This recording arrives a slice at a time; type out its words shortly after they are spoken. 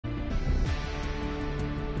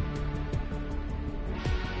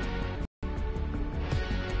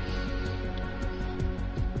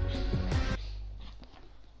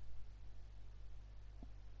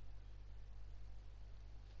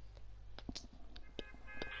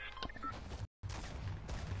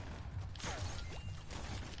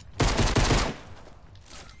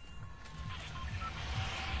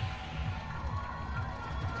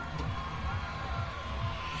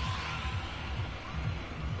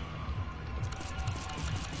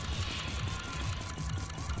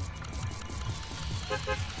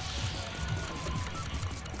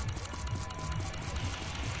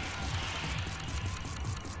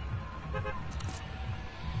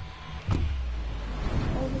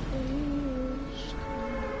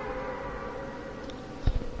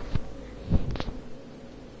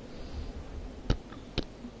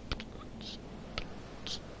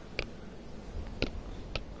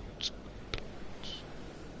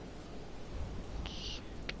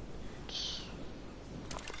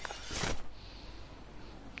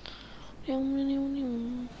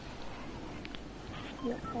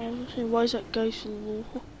Yeah, honestly, why is that guy so low?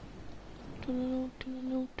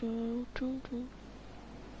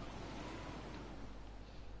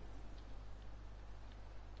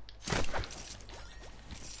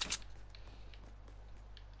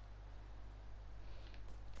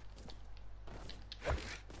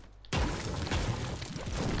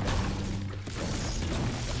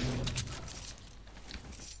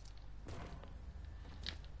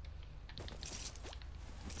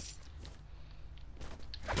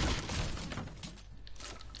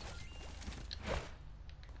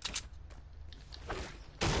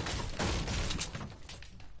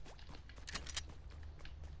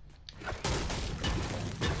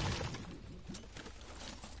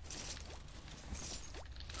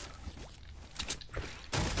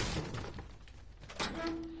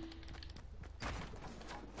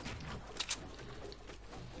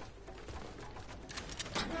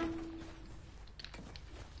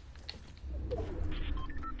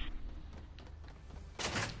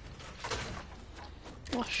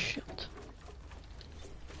 Oh shit.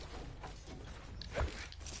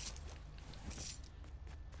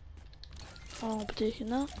 Oh, wat betekent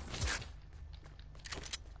dat?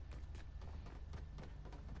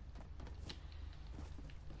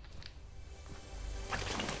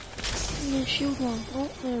 Nee, shield man.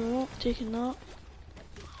 Oh, nee, wat betekent dat?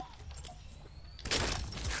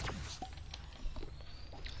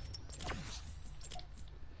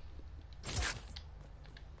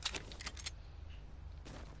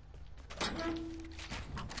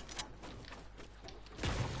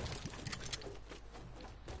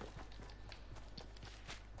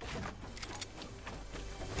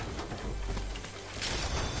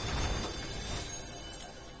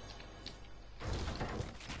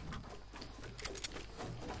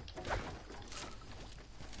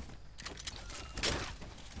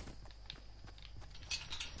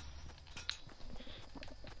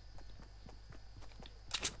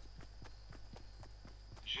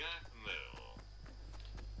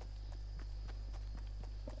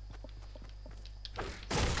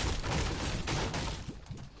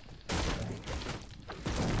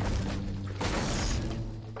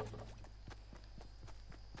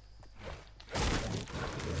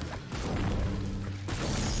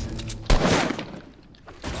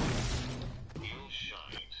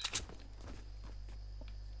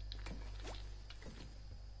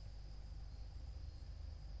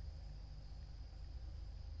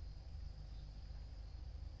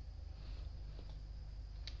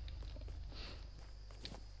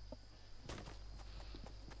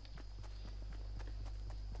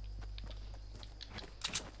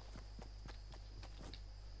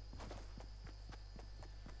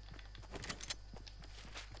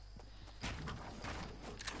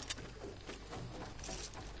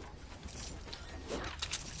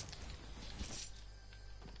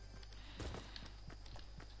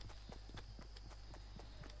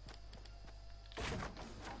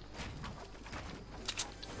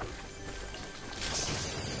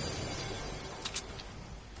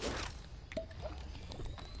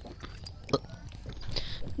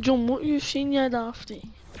 John, what you seen jij daar after?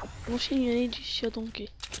 What seen you need shit donkey?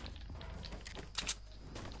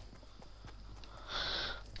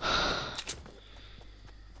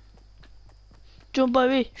 John, by the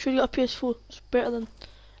way, sure you got a PS4. It's better than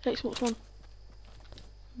Xbox One.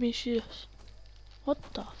 I'm being serious. What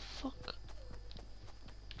the fuck?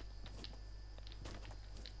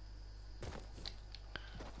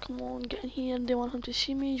 Come on, get in here. They want him to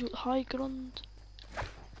see me. He's with high ground.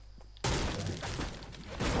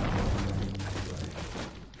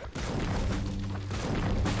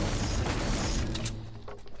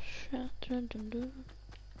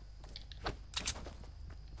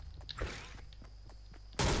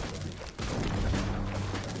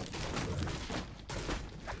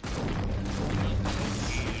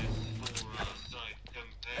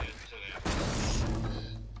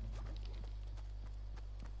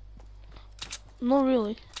 Not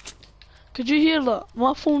really. Could you hear that?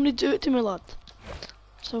 My phone did do it to me, lad.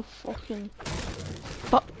 So fucking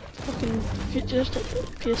futuristic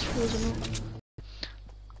PS4s and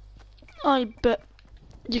all. I bet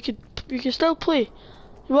you could You can still play.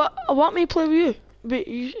 What? I want me to play with you. But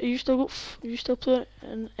you still got you still play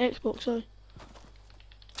an Xbox, sorry.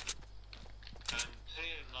 Tier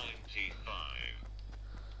 95.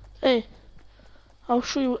 Hey, I'll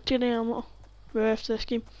show you what tier I am after this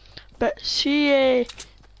game. But see,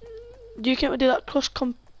 do you can't do that cross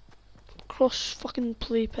fucking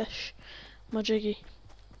play pish, my jiggy.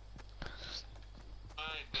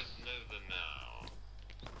 I don't know the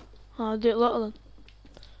now. I'll do it later then.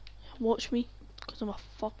 Watch me, cause I'm a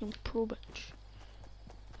fucking pro bitch.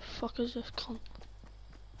 Fuck is this cunt?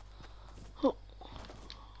 Oh,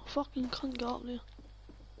 fucking cunt, get up there.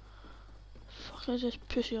 Fuck is this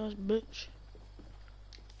pussy ass bitch?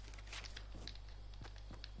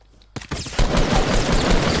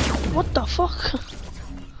 What the fuck?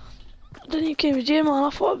 I didn't even came with J man, I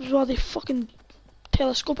thought it was one of the fucking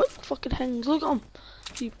telescopic fucking things. Look at him,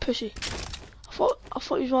 you pussy. I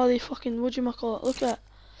thought he was one of the fucking, whatchamacallit, look at it.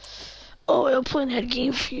 Oh, I'm playing head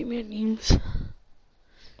game for you, man, names.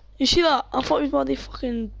 You see that? I thought he was one of the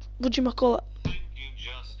fucking, whatchamacallit. Think you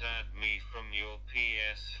just add me from your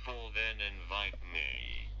PS4 then invite me.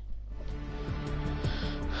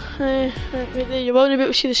 Right there, you won't be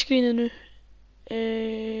able to see the screen now.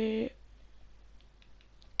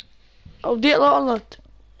 I'll do it later, lad.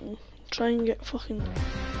 Try and get fucking,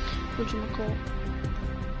 whatchamacallit.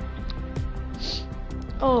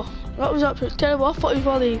 Oh, that was absolutely terrible. I thought it was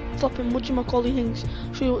one of the flipping whatchamacallit things.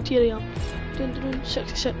 Show you what tier I am.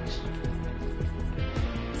 66.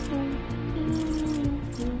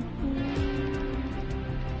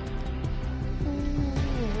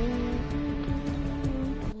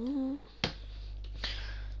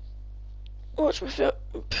 Watch me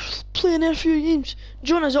playing a few games.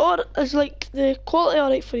 John, is like the quality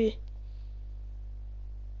alright for you?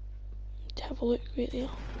 Have a look right there.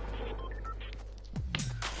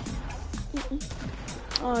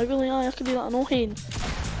 Oh, I really I could do that on no hand.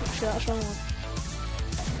 Actually, that's wrong one.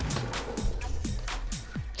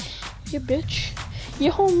 Yeah, bitch.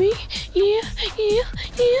 Yeah, homie.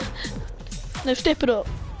 Yeah. Now step it up.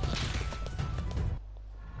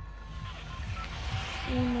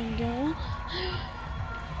 Oh my god.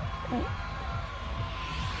 Oh.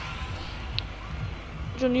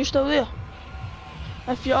 John, you still there?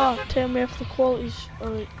 If you are, tell me if the quality's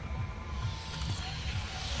alright.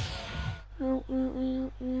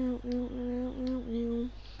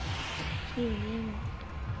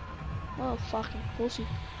 Oh, fucking pussy.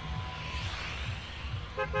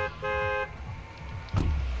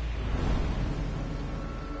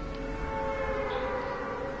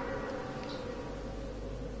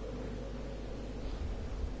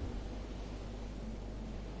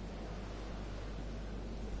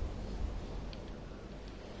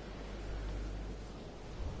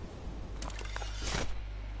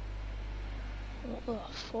 What the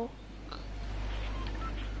fuck?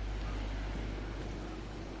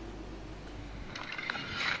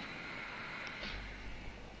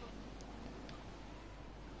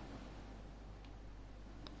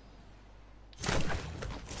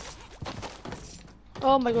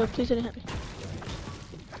 Oh my god, please don't hit me.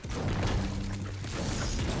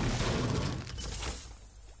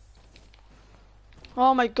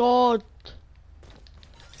 Oh my god.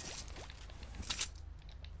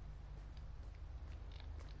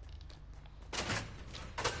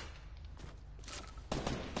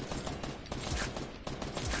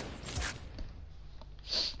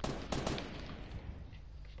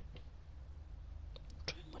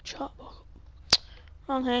 My chat box.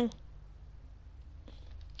 Wrong hang.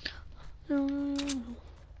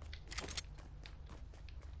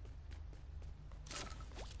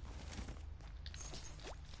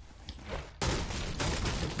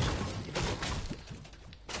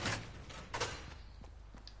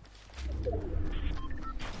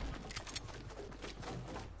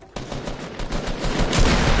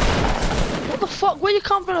 What the fuck? Where you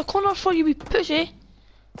come from the corner for, you be pussy?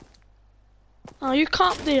 Oh, you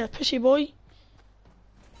can't there, pussy boy.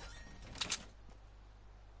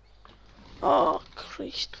 Oh,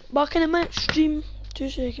 Christ. Back in a minute, stream. 2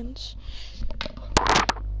 seconds.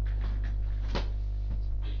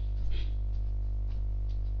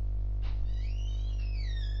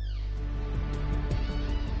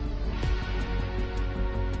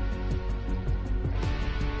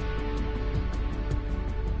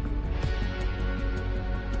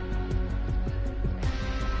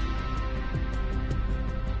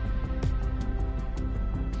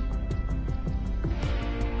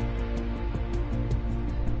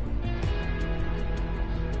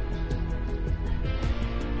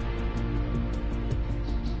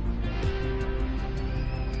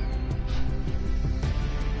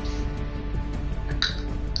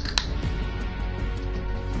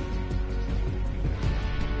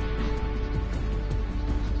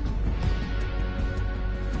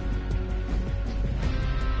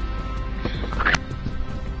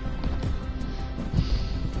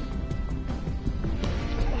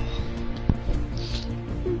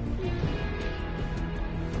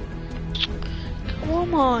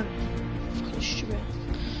 Come on. Fucking stupid.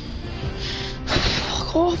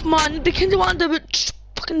 Fuck off, man. They can't do what but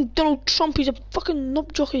fucking Donald Trump. He's a fucking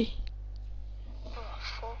knob jockey. Oh,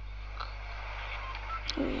 fuck.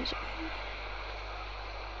 Oh, yes.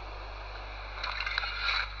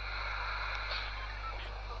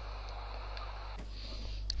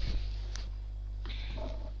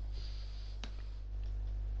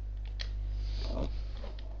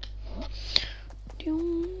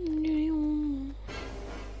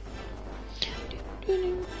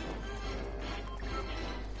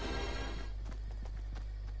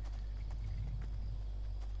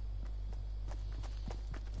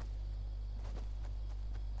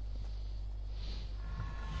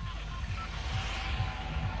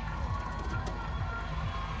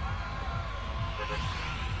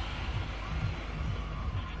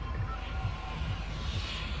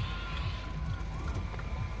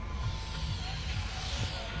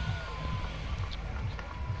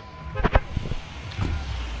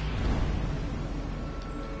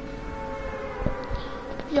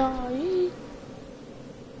 Yeah.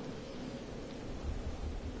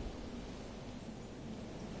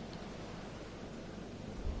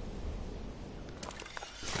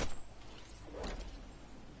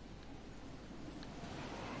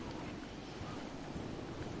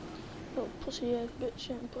 Oh, pussy ass bitch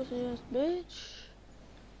and pussy ass bitch.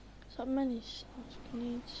 Is that many stuff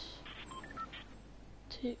needs?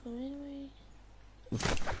 Take them anyway.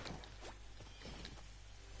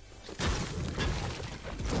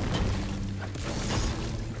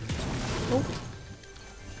 Nope.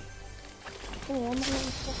 Come on, I'm not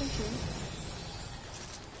letting fucking shoot.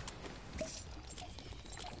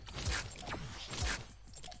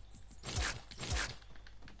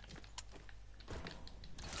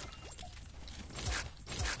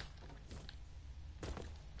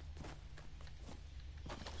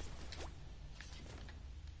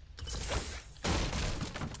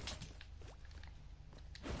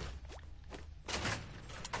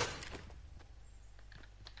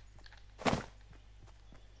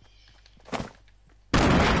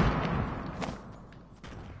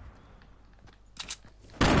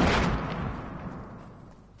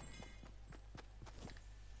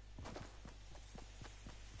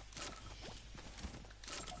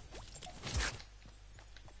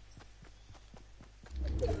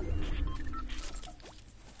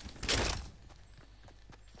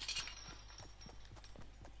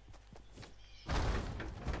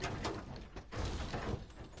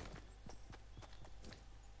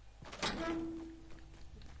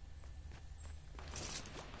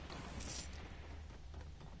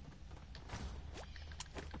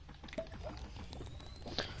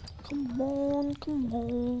 Come on, come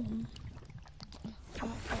on.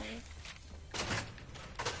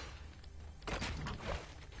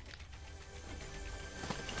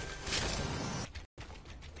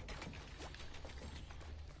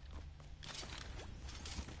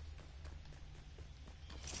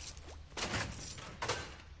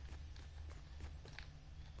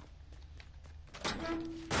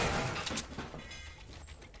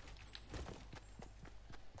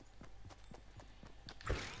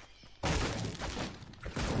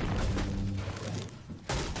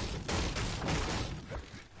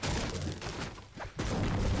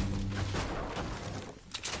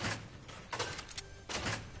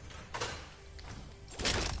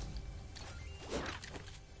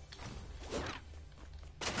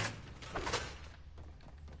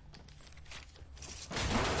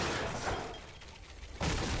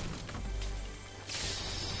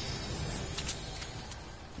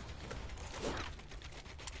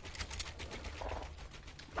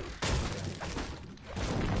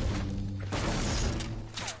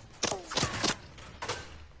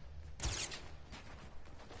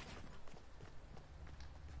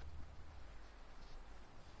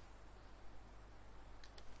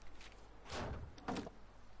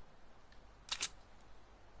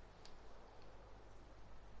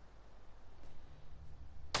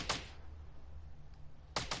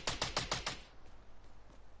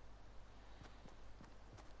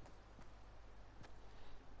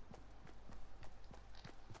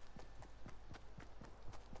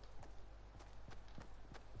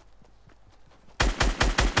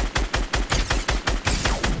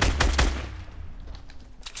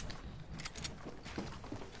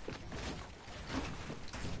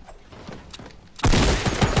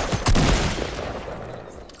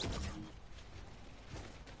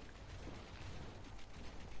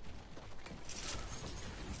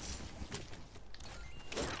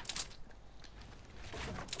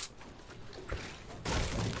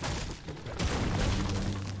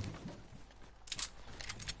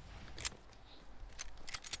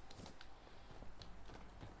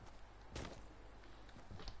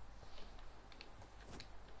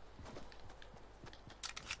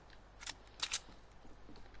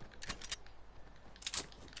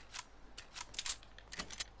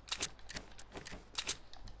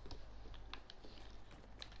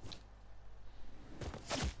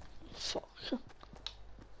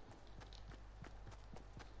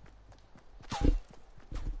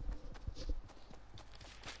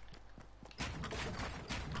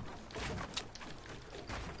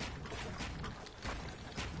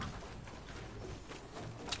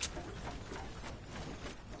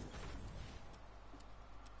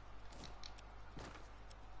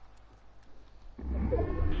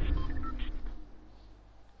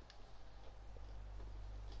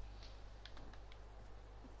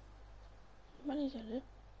 is it?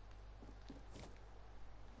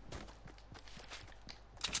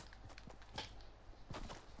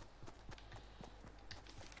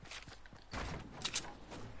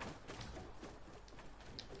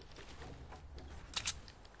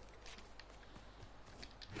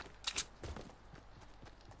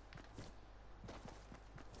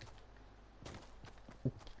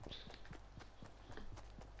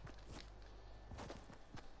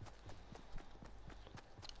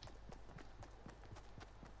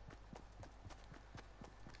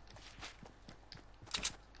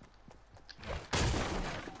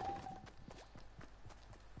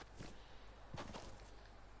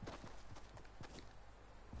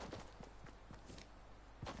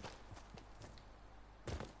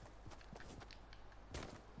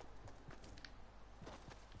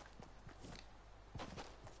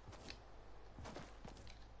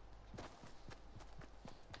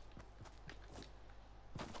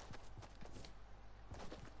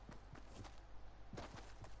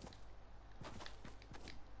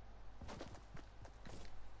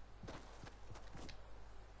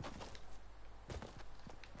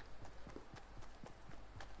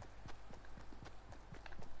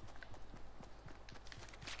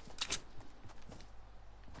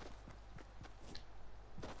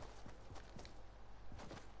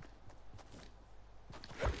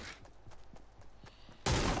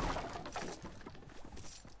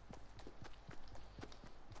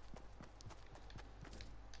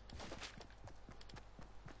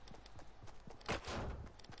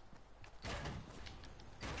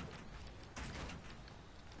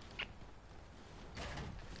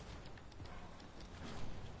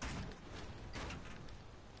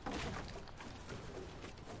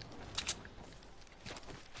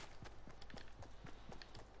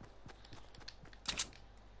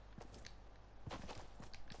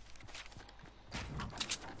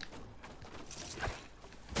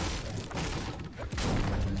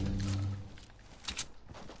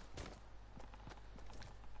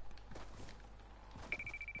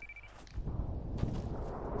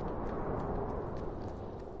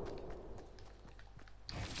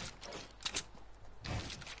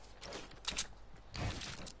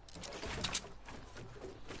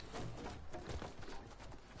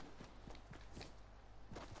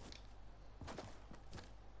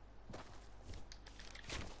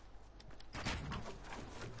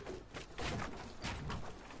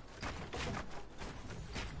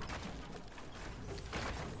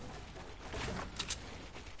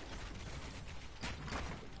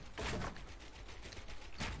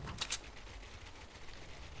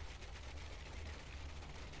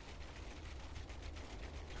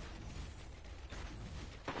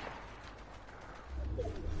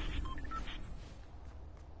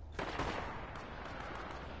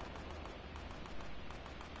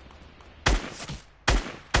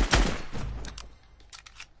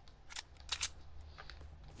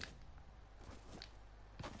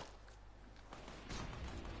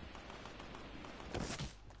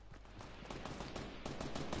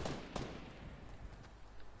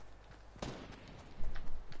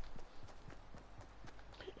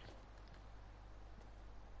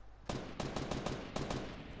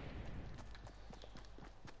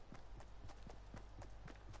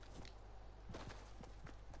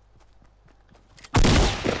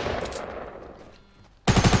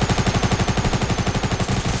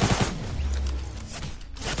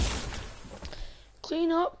 Clean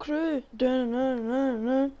up, crew. Pussy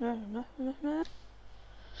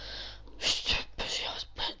ass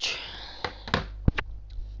bitch.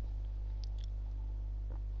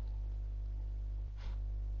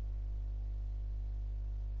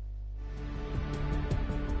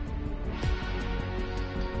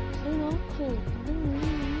 Clean up, crew.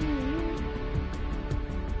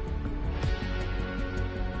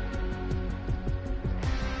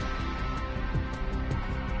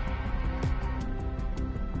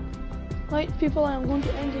 Right, people, I am going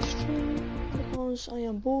to end this stream because I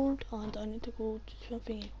am bored and I need to go to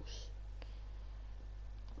something else.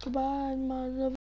 Goodbye, my love.